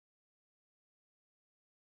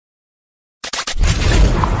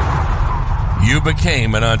You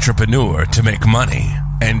became an entrepreneur to make money.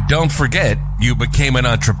 And don't forget, you became an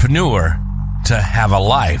entrepreneur to have a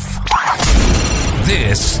life.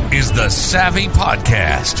 This is the Savvy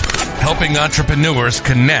Podcast, helping entrepreneurs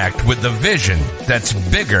connect with the vision that's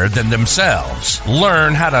bigger than themselves.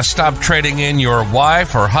 Learn how to stop trading in your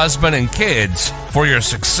wife or husband and kids for your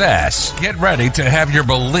success. Get ready to have your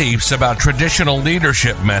beliefs about traditional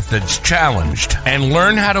leadership methods challenged and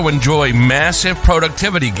learn how to enjoy massive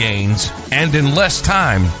productivity gains and in less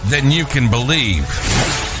time than you can believe.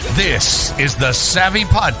 This is the Savvy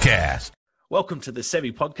Podcast. Welcome to the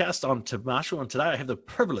Savvy Podcast. I'm Tim Marshall, and today I have the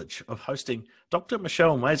privilege of hosting Dr.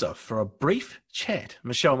 Michelle Mazur for a brief chat.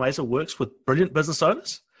 Michelle Mazur works with brilliant business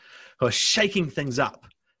owners who are shaking things up,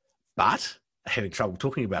 but are having trouble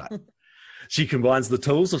talking about it. She combines the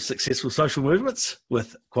tools of successful social movements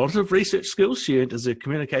with qualitative research skills she earned as a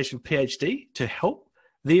communication PhD to help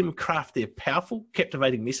them craft their powerful,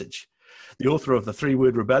 captivating message. The author of The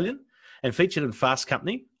 3-Word Rebellion and featured in Fast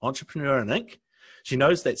Company, Entrepreneur and Inc., she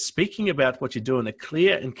knows that speaking about what you do in a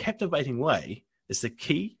clear and captivating way is the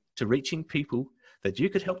key to reaching people that you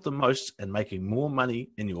could help the most and making more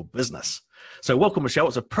money in your business. So welcome, Michelle.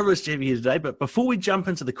 It's a privilege to have you here today. But before we jump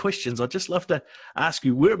into the questions, I'd just love to ask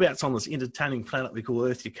you, whereabouts on this entertaining planet we call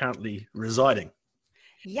Earth you're currently residing?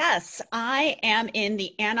 Yes, I am in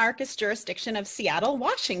the anarchist jurisdiction of Seattle,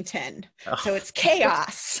 Washington. So it's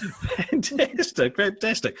chaos. Fantastic,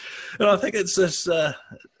 fantastic. And I think it's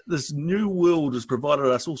this new world has provided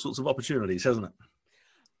us all sorts of opportunities, hasn't it?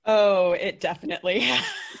 Oh, it definitely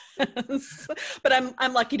has. But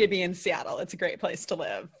I'm lucky to be in Seattle. It's a great place to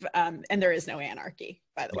live. And there is no anarchy,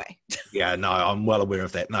 by the way. Yeah, no, I'm well aware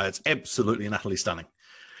of that. No, it's absolutely and utterly stunning.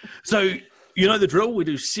 So, you know the drill. We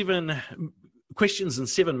do 7 questions in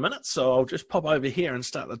 7 minutes. So I'll just pop over here and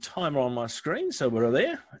start the timer on my screen. So we're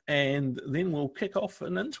there, and then we'll kick off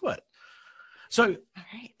and into it. So, all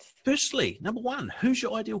right. Firstly, number 1, who's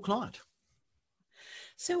your ideal client?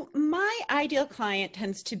 So my ideal client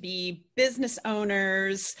tends to be business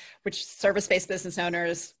owners, which service-based business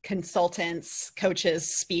owners, consultants,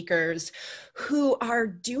 coaches, speakers, who are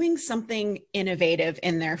doing something innovative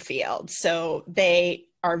in their field. So they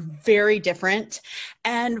are very different.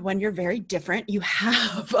 And when you're very different, you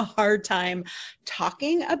have a hard time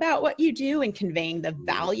talking about what you do and conveying the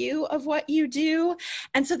value of what you do.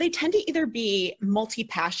 And so they tend to either be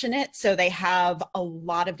multi-passionate, so they have a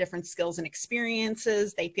lot of different skills and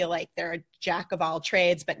experiences. They feel like they're a jack of all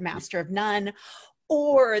trades, but master of none.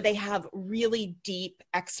 Or they have really deep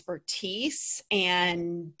expertise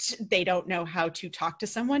and they don't know how to talk to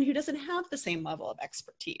someone who doesn't have the same level of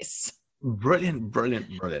expertise. Brilliant,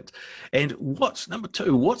 brilliant, brilliant. And what's number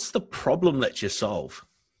 2? What's the problem that you solve?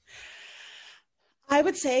 I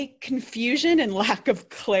would say confusion and lack of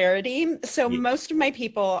clarity. So most of my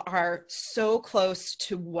people are so close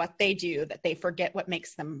to what they do that they forget what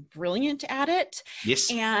makes them brilliant at it. Yes.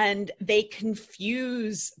 And they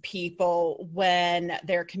confuse people when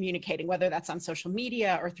they're communicating, whether that's on social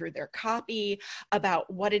media or through their copy, about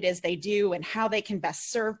what it is they do and how they can best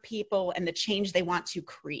serve people and the change they want to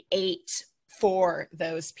create for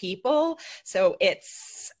those people. So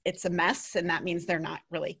it's a mess, and that means they're not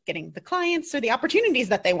really getting the clients or the opportunities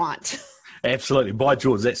that they want. Absolutely. By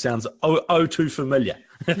George, that sounds too familiar.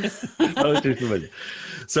 Too familiar.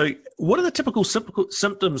 So what are the typical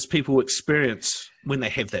symptoms people experience when they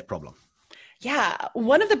have that problem? Yeah,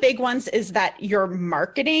 one of the big ones is that your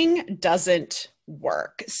marketing doesn't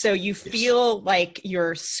work. So you feel like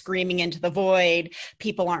you're screaming into the void.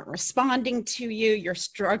 People aren't responding to you. You're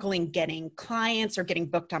struggling getting clients or getting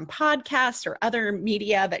booked on podcasts or other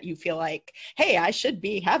media that you feel like, hey, I should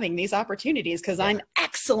be having these opportunities because I'm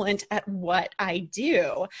excellent at what I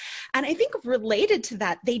do. And I think related to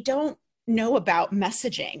that, they don't know about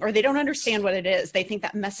messaging, or they don't understand what it is. They think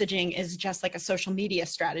that messaging is just like a social media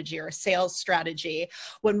strategy or a sales strategy,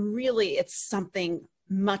 when really it's something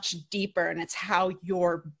much deeper, and it's how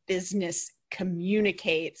your business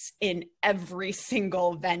communicates in every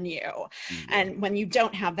single venue. Mm-hmm. And when you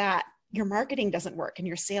don't have that, your marketing doesn't work and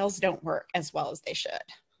your sales don't work as well as they should.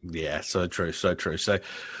 Yeah, so true, so true. So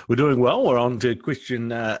we're doing well. We're on to question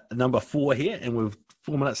number 4 here, and we've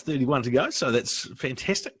 4 minutes 31 to go. So that's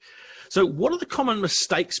fantastic. So what are the common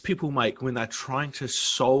mistakes people make when they're trying to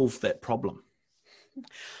solve that problem?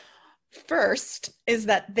 First is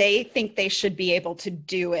that they think they should be able to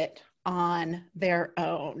do it on their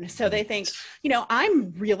own. So they think,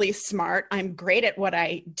 I'm really smart. I'm great at what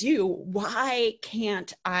I do. Why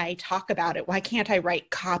can't I talk about it? Why can't I write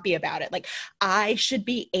copy about it? Like, I should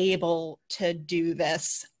be able to do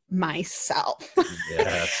this myself.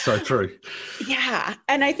 Yeah, so true. Yeah.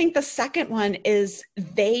 And I think the second one is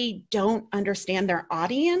they don't understand their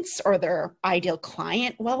audience or their ideal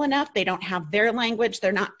client well enough. They don't have their language.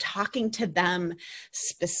 They're not talking to them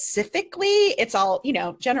specifically. It's all,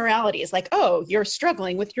 generalities like, oh, you're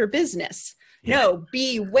struggling with your business. Yeah. No,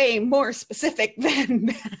 be way more specific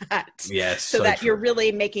than that. Yes. So that true. You're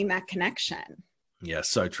really making that connection. Yeah,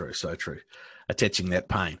 so true, so true. Attaching that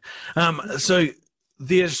pain. So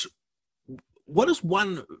what is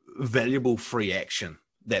one valuable free action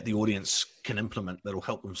that the audience can implement that'll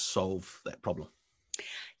help them solve that problem?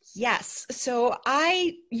 Yes. So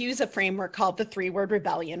I use a framework called the 3-word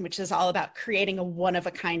rebellion, which is all about creating a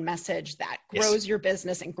one-of-a-kind message that grows your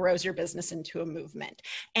business and grows your business into a movement.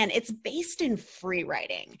 And it's based in free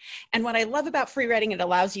writing. And what I love about free writing, it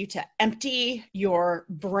allows you to empty your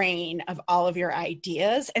brain of all of your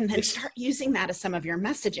ideas and then start using that as some of your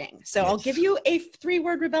messaging. So I'll give you a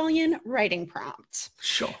 3-word rebellion writing prompt.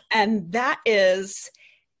 Sure. And that is,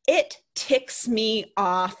 it ticks me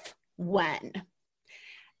off when.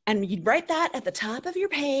 And you write that at the top of your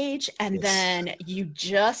page, and then you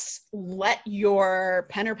just let your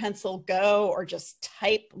pen or pencil go, or just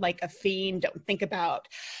type like a fiend. Don't think about,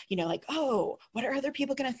 like, oh, what are other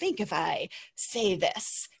people going to think if I say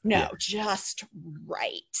this? No, just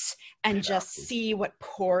write and just see what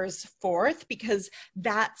pours forth, because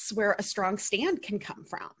that's where a strong stand can come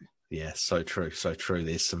from. Yeah, so true, so true.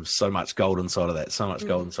 There's so much gold inside of that,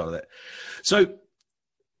 gold inside of that. So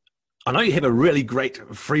I know you have a really great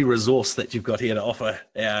free resource that you've got here to offer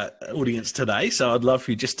our audience today. So I'd love for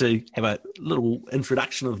you just to have a little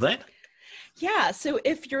introduction of that. Yeah. So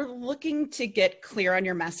if you're looking to get clear on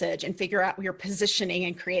your message and figure out your positioning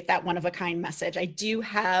and create that one-of-a-kind message, I do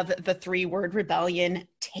have the 3-word rebellion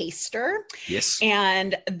taster. Yes.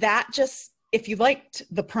 And that just, if you liked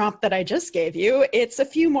the prompt that I just gave you, it's a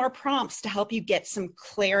few more prompts to help you get some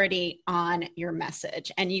clarity on your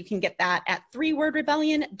message. And you can get that at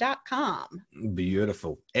 3wordrebellion.com.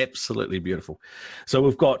 Beautiful. Absolutely beautiful. So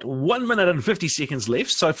we've got 1 minute and 50 seconds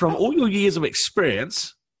left. So from all your years of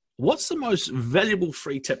experience, what's the most valuable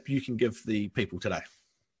free tip you can give the people today?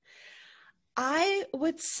 I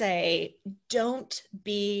would say don't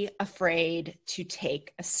be afraid to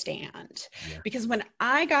take a stand. Because when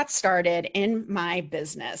I got started in my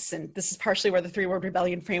business, and this is partially where the 3-word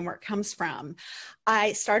rebellion framework comes from,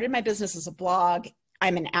 I started my business as a blog.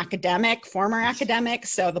 I'm an academic, former academic,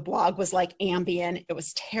 so the blog was like Ambien. It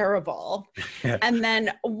was terrible. And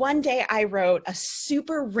then one day I wrote a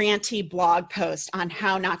super ranty blog post on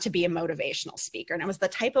how not to be a motivational speaker. And it was the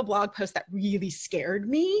type of blog post that really scared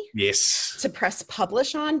me to press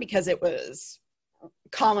publish on, because it was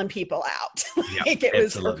calling people out. It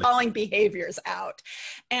was calling behaviors out.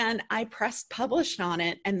 And I pressed publish on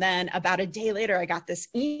it. And then about a day later, I got this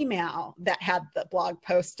email that had the blog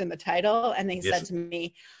post in the title. And they said to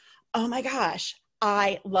me, oh my gosh,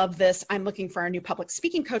 I love this. I'm looking for a new public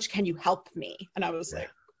speaking coach. Can you help me? And I was like,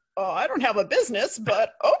 oh, I don't have a business,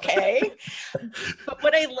 but okay. But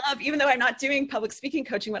what I love, even though I'm not doing public speaking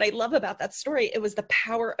coaching, what I love about that story, it was the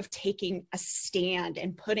power of taking a stand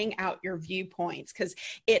and putting out your viewpoints, because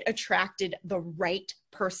it attracted the right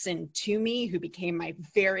person to me, who became my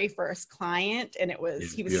very first client. And he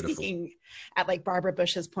was speaking at like Barbara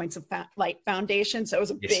Bush's Points of Light Foundation. So it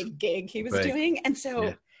was a big gig he was doing. And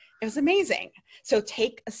so it was amazing. So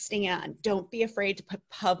take a stand. Don't be afraid to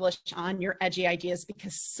publish on your edgy ideas,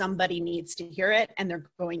 because somebody needs to hear it and they're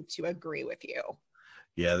going to agree with you.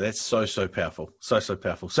 Yeah, that's so powerful. So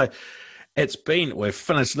powerful. So we've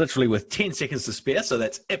finished literally with 10 seconds to spare. So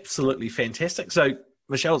that's absolutely fantastic. So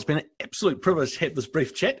Michelle, it's been an absolute privilege to have this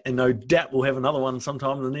brief chat, and no doubt we'll have another one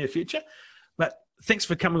sometime in the near future. But thanks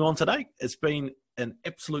for coming on today. It's been an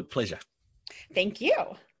absolute pleasure. Thank you.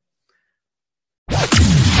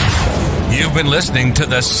 You've been listening to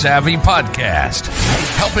the Savvy Podcast,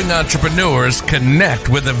 helping entrepreneurs connect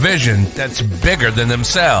with a vision that's bigger than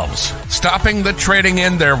themselves, stopping the trading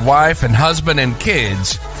in their wife and husband and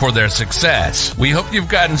kids for their success. We hope you've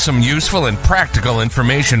gotten some useful and practical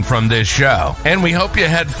information from this show, and we hope you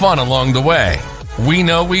had fun along the way. We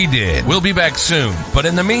know we did. We'll be back soon, but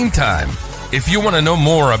in the meantime, if you want to know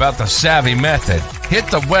more about the Savvy Method, hit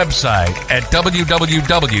the website at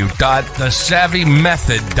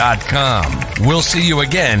www.thesavvymethod.com. We'll see you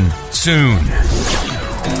again soon.